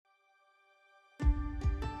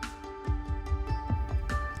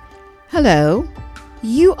Hello,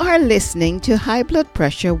 you are listening to High Blood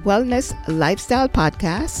Pressure Wellness Lifestyle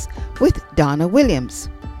Podcast with Donna Williams.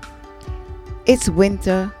 It's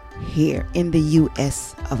winter here in the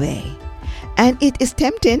US of A, and it is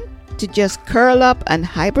tempting to just curl up and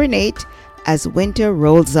hibernate as winter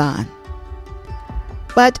rolls on.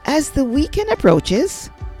 But as the weekend approaches,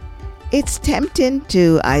 it's tempting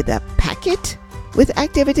to either pack it with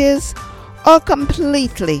activities or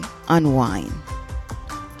completely unwind.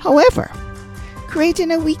 However, creating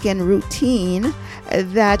a weekend routine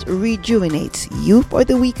that rejuvenates you for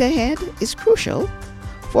the week ahead is crucial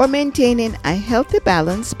for maintaining a healthy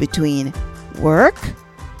balance between work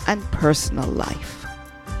and personal life.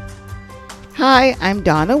 Hi, I'm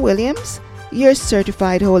Donna Williams, your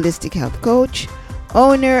certified holistic health coach,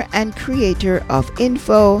 owner and creator of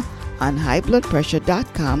Info on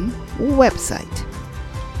HighBloodPressure.com website.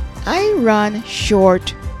 I run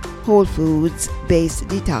short, whole foods based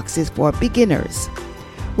detoxes for beginners,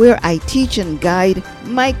 where I teach and guide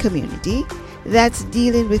my community that's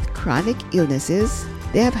dealing with chronic illnesses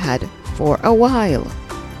they have had for a while.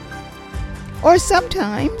 Or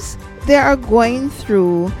sometimes they are going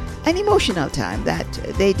through an emotional time that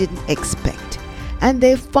they didn't expect, and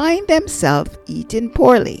they find themselves eating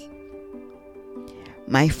poorly.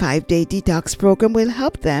 My 5-day detox program will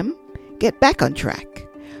help them get back on track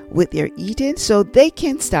with their eating so they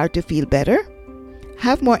can start to feel better,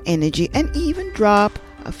 have more energy, and even drop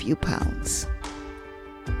a few pounds.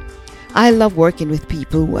 I love working with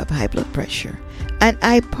people who have high blood pressure, and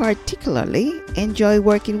I particularly enjoy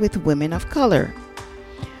working with women of color.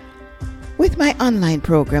 With my online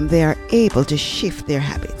program, they are able to shift their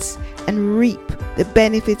habits and reap the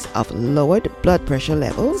benefits of lowered blood pressure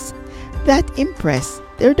levels that impress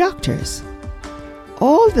their doctors,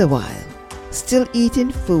 all the while still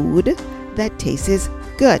eating food that tastes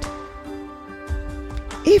good.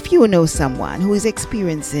 If you know someone who is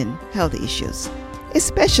experiencing health issues,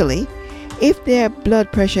 especially if their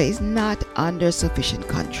blood pressure is not under sufficient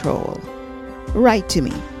control, write to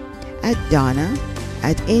me at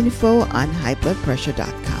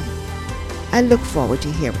donna@info-on-highbloodpressure.com. I look forward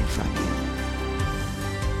to hearing from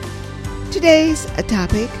you. Today's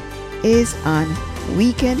topic is on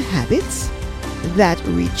weekend habits that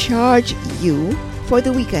recharge you for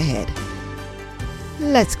the week ahead.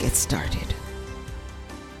 Let's get started.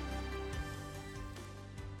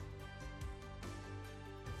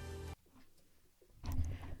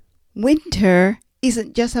 Winter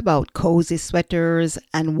isn't just about cozy sweaters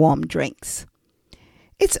and warm drinks.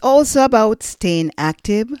 It's also about staying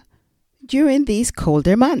active during these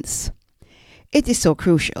colder months. It is so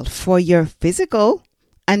crucial for your physical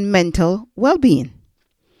and mental well-being.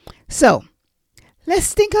 So,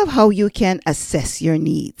 let's think of how you can assess your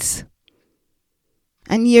needs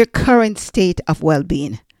and your current state of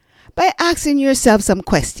well-being by asking yourself some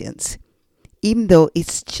questions, even though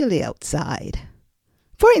it's chilly outside.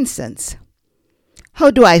 For instance,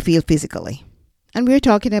 how do I feel physically? And we're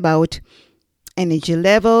talking about energy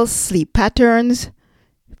levels, sleep patterns,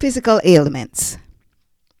 physical ailments.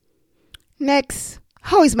 Next,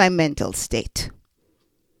 how is my mental state?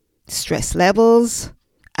 Stress levels,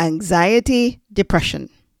 anxiety,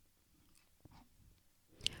 depression.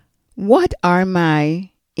 What are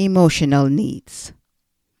my emotional needs?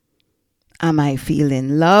 Am I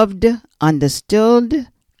feeling loved, understood,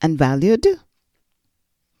 and valued?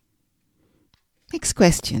 Next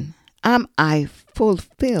question. Am I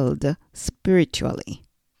fulfilled spiritually?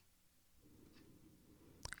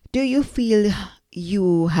 Do you feel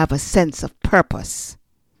you have a sense of purpose,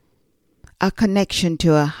 a connection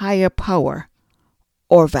to a higher power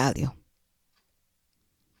or value?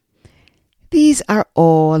 These are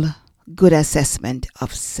all good assessment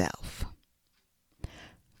of self.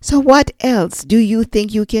 So what else do you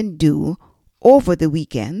think you can do over the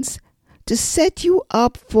weekends to set you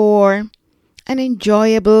up for an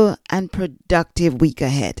enjoyable and productive week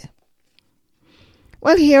ahead?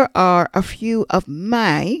 Well, here are a few of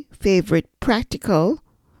my favorite practical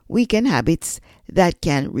weekend habits that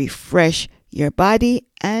can refresh your body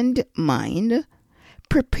and mind,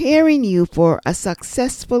 preparing you for a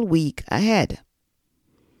successful week ahead.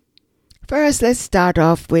 First, let's start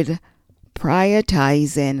off with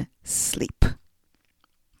prioritizing sleep.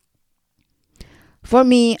 For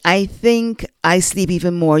me, I think I sleep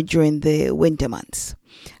even more during the winter months.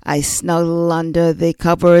 I snuggle under the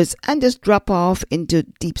covers and just drop off into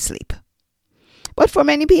deep sleep. But for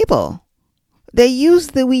many people, they use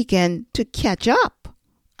the weekend to catch up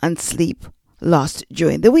on sleep lost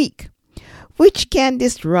during the week, which can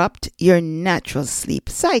disrupt your natural sleep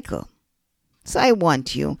cycle. So I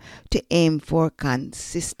want you to aim for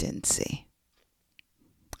consistency.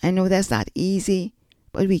 I know that's not easy,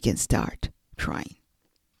 but we can start trying.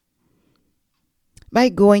 By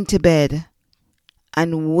going to bed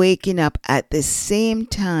and waking up at the same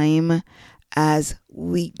time as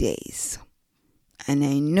weekdays. And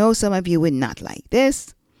I know some of you would not like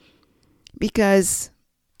this because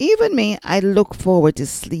even me, I look forward to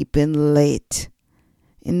sleeping late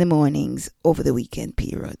in the mornings over the weekend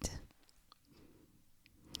period.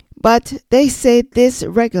 But they say this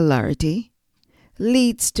regularity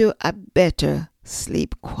leads to a better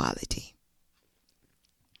sleep quality.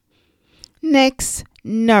 Next,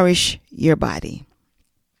 nourish your body.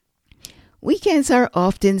 Weekends are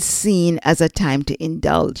often seen as a time to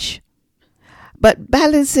indulge, but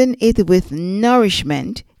balancing it with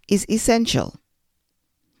nourishment is essential.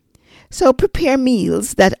 So prepare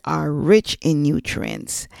meals that are rich in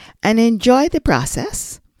nutrients and enjoy the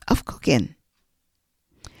process of cooking.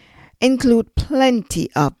 Include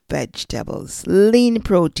plenty of vegetables, lean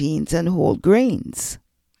proteins, and whole grains.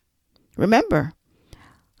 Remember,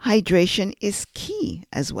 hydration is key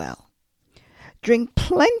as well. Drink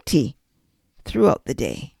plenty throughout the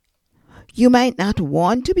day. You might not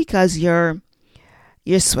want to because you're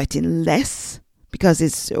sweating less because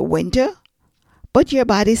it's winter, but your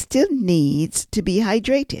body still needs to be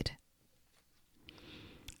hydrated.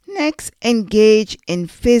 Next, engage in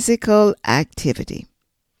physical activity.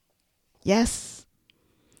 Yes,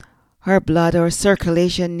 her blood or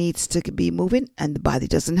circulation needs to be moving and the body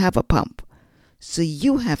doesn't have a pump. So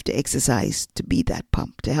you have to exercise to be that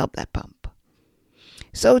pump, to help that pump.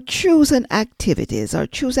 So choose activities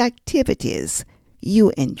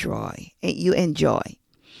you enjoy,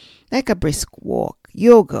 like a brisk walk,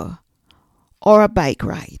 yoga, or a bike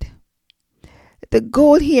ride. The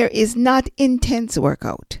goal here is not intense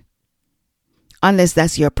workout, unless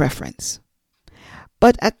that's your preference,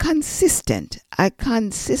 but a consistent,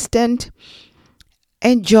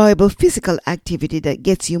 enjoyable physical activity that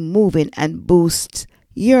gets you moving and boosts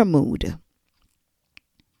your mood.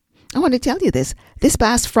 I want to tell you this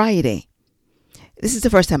past Friday, this is the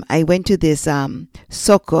first time I went to this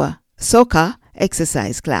soca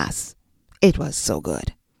exercise class. It was so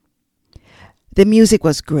good. The music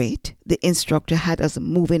was great. The instructor had us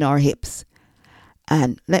moving our hips.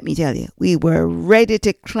 And let me tell you, we were ready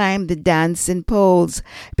to climb the dancing poles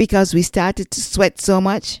because we started to sweat so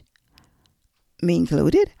much, me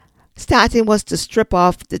included. Starting was to strip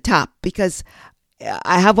off the top because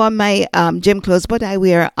I have on my gym clothes, but I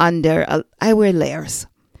wear layers.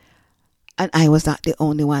 And I was not the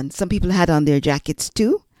only one. Some people had on their jackets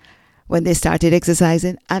too when they started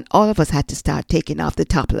exercising, and all of us had to start taking off the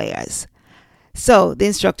top layers. So the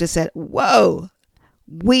instructor said, "Whoa,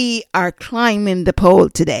 we are climbing the pole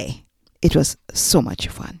today." It was so much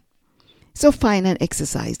fun. So find an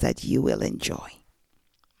exercise that you will enjoy.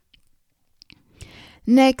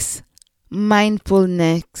 Next,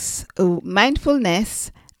 mindfulness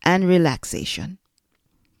and relaxation.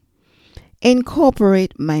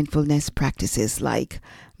 Incorporate mindfulness practices like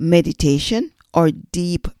meditation or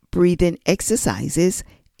deep breathing exercises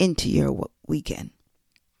into your weekend.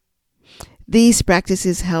 These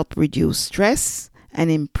practices help reduce stress and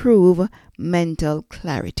improve mental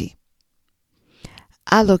clarity.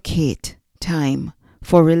 Allocate time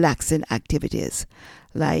for relaxing activities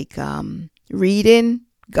like reading,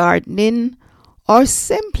 gardening, or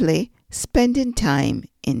simply spending time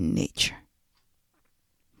in nature.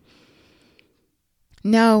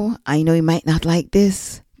 Now, I know you might not like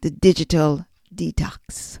this, the digital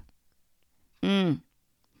detox.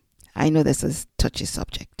 I know this is a touchy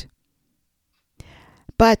subject.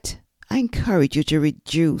 But I encourage you to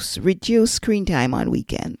reduce screen time on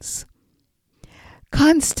weekends.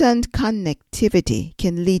 Constant connectivity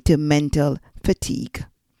can lead to mental fatigue.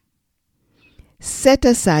 Set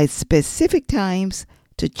aside specific times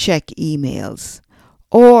to check emails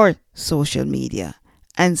or social media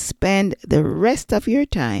and spend the rest of your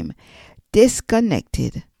time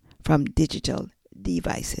disconnected from digital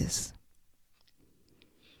devices.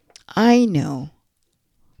 I know,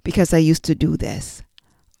 because I used to do this.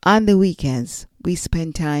 On the weekends, we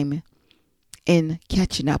spend time in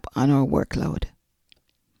catching up on our workload.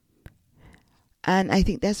 And I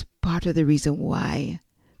think that's part of the reason why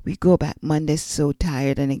we go back Monday so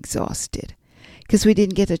tired and exhausted. Because we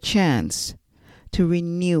didn't get a chance to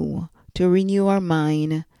renew our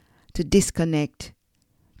mind, to disconnect,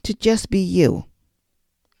 to just be you.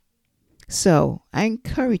 So I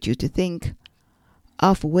encourage you to think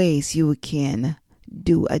of ways you can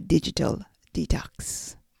do a digital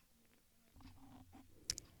detox.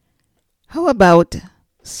 How about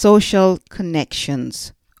social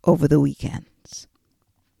connections over the weekends?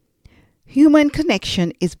 Human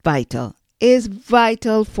connection is vital is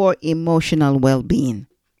vital for emotional well-being.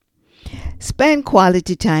 Spend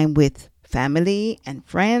quality time with family and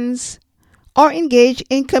friends or engage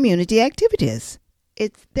in community activities.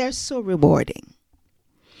 They're so rewarding.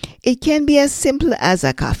 It can be as simple as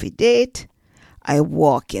a coffee date, a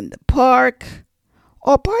walk in the park,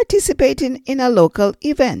 or participating in a local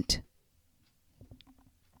event.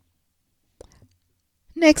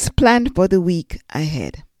 Next, plan for the week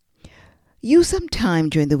ahead. Use some time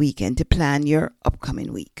during the weekend to plan your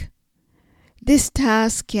upcoming week. This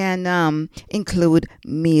task can include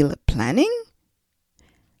meal planning,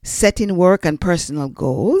 setting work and personal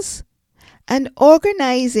goals, and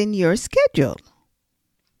organizing your schedule.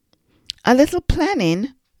 A little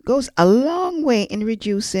planning goes a long way in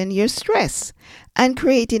reducing your stress and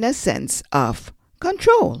creating a sense of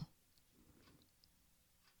control.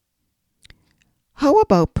 How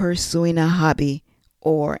about pursuing a hobby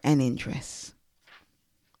or an interest?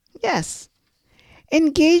 Yes,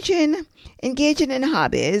 engaging in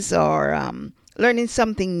hobbies or learning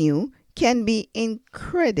something new can be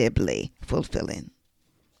incredibly fulfilling.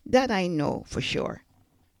 That I know for sure.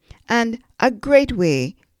 And a great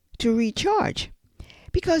way to recharge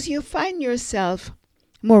because you find yourself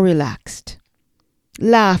more relaxed,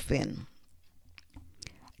 laughing,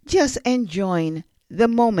 just enjoying the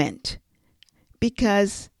moment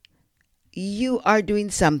because you are doing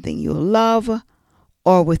something you love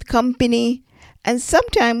or with company. And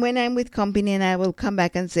sometime when I'm with company and I will come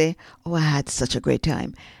back and say, oh, I had such a great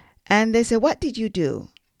time. And they say, what did you do?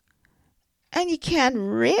 And you can't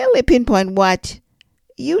really pinpoint what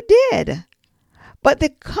you did. But the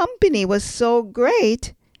company was so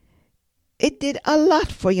great, it did a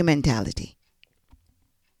lot for your mentality.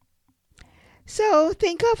 So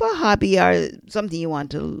think of a hobby or something you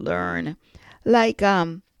want to learn, like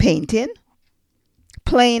painting,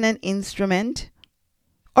 playing an instrument,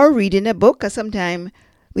 or reading a book. Sometimes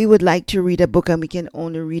we would like to read a book and we can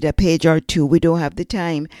only read a page or two. We don't have the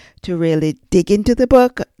time to really dig into the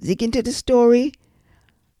book, dig into the story.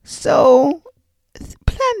 So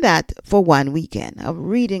plan that for one weekend of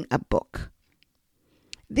reading a book.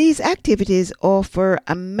 These activities offer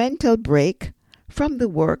a mental break from the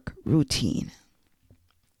work routine.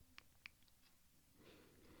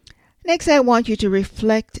 Next, I want you to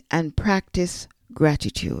reflect and practice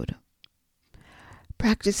gratitude.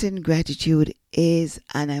 Practicing gratitude is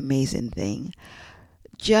an amazing thing.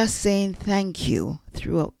 Just saying thank you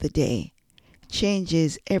throughout the day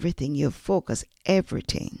changes everything. You focus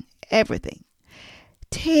everything.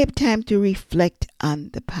 Take time to reflect on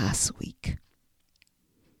the past week.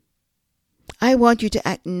 I want you to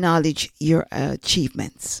acknowledge your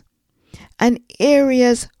achievements and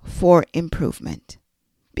areas for improvement.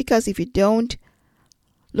 Because if you don't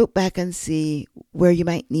look back and see where you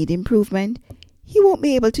might need improvement, you won't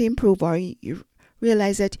be able to improve, or you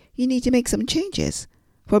realize that you need to make some changes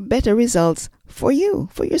for better results for you,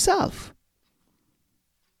 for yourself.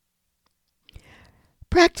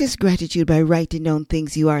 Practice gratitude by writing down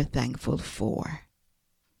things you are thankful for.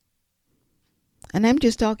 And I'm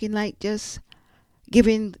just talking like just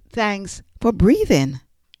giving thanks for breathing.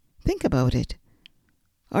 Think about it.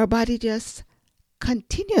 Our body just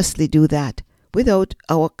continuously do that without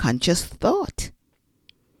our conscious thought.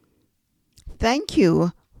 Thank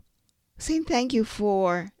you. Saying thank you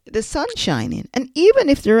for the sun shining, and even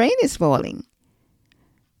if the rain is falling,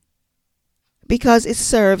 because it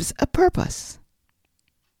serves a purpose.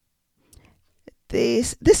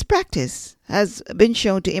 This practice has been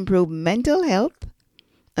shown to improve mental health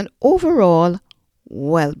and overall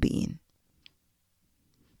well-being.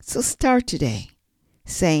 So start today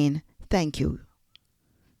saying thank you.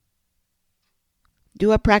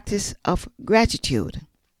 Do a practice of gratitude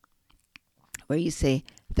where you say,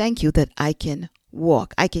 thank you that I can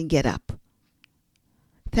walk, I can get up.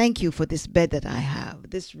 Thank you for this bed that I have,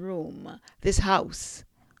 this room, this house,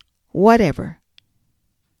 whatever.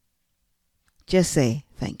 Just say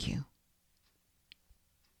thank you.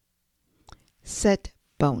 Set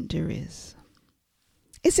boundaries.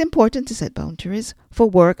 It's important to set boundaries for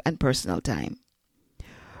work and personal time.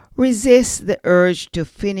 Resist the urge to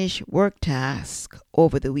finish work tasks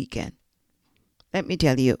over the weekend. Let me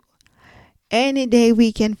tell you, any day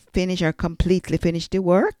we can finish or completely finish the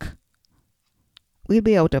work, we'll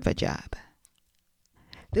be out of a job.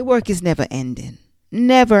 The work is never ending.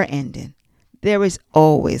 Never ending. There is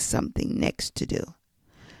always something next to do.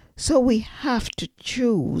 So we have to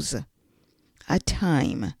choose a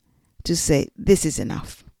time to say, this is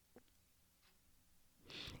enough.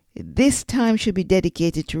 This time should be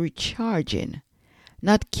dedicated to recharging,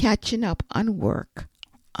 not catching up on work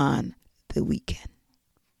on the weekend.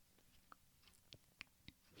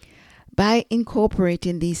 By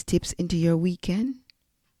incorporating these tips into your weekend,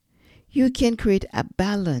 you can create a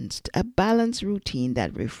balanced routine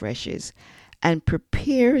that refreshes and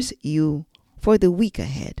prepares you for the week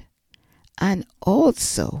ahead, and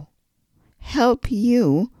also help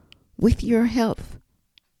you with your health.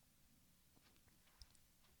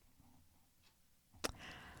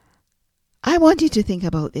 I want you to think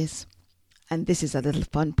about this, and this is a little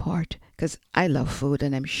fun part because I love food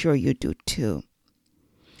and I'm sure you do too.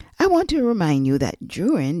 I want to remind you that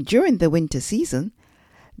during the winter season,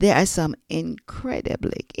 there are some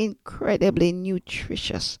incredibly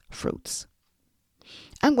nutritious fruits.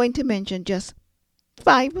 I'm going to mention just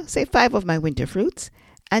five of my winter fruits,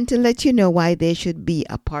 and to let you know why they should be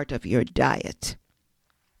a part of your diet.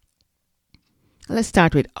 Let's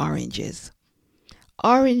start with oranges.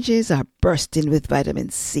 Oranges are bursting with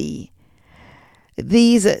vitamin C.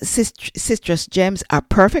 These citrus gems are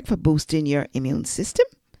perfect for boosting your immune system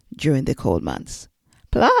during the cold months.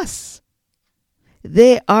 Plus,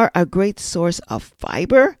 they are a great source of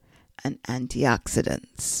fiber and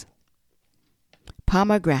antioxidants.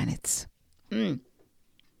 Pomegranates.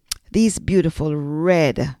 These beautiful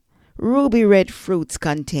ruby red fruits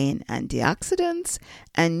contain antioxidants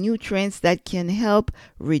and nutrients that can help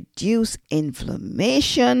reduce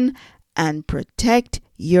inflammation and protect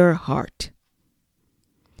your heart.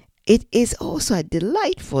 It is also a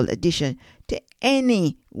delightful addition to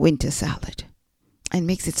any winter salad and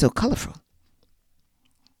makes it so colorful.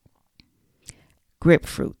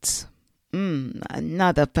 Grapefruits.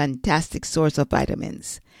 Another fantastic source of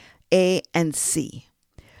vitamins A and C.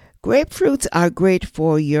 Grapefruits are great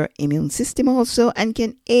for your immune system also and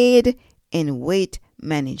can aid in weight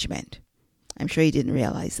management. I'm sure you didn't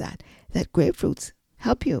realize that grapefruits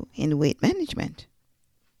help you in weight management.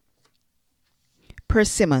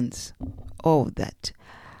 Persimmons. Oh, that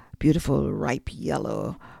beautiful ripe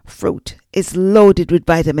yellow fruit is loaded with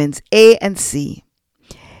vitamins A and C.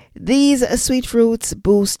 These sweet fruits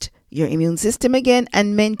boost your immune system again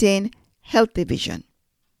and maintain healthy vision.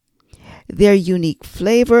 Their unique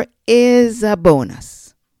flavor is a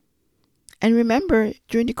bonus. And remember,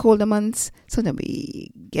 during the colder months, sometimes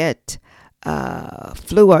we get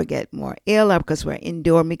flu or get more ill because we're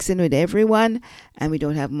indoor mixing with everyone and we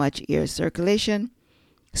don't have much air circulation.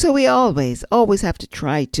 So we always have to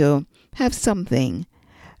try to have something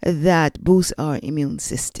that boosts our immune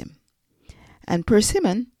system. And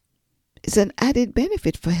persimmon is an added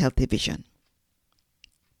benefit for healthy vision.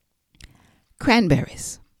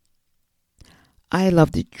 Cranberries. I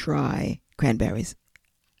love the dry cranberries.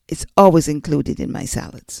 It's always included in my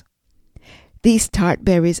salads. These tart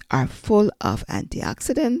berries are full of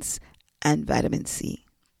antioxidants and vitamin C.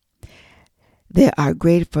 They are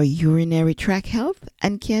great for urinary tract health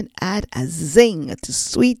and can add a zing to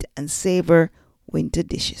sweet and savor winter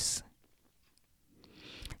dishes.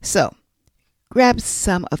 So, grab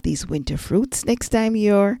some of these winter fruits next time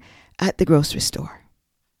you're at the grocery store.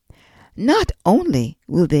 Not only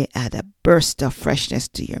will they add a burst of freshness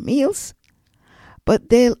to your meals, but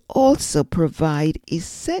they'll also provide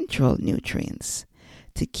essential nutrients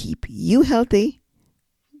to keep you healthy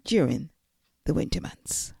during the winter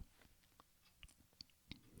months.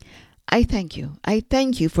 I thank you. I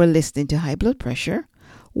thank you for listening to High Blood Pressure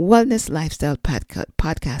Wellness Lifestyle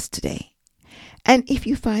Podcast today. And if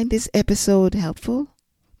you find this episode helpful,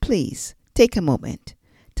 please take a moment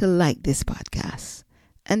to like this podcast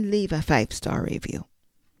and leave a 5-star review.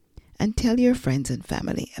 And tell your friends and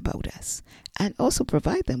family about us. And also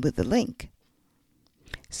provide them with the link.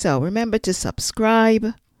 So remember to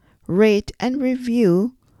subscribe, rate, and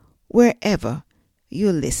review wherever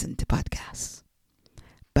you listen to podcasts.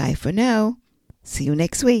 Bye for now. See you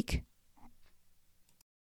next week.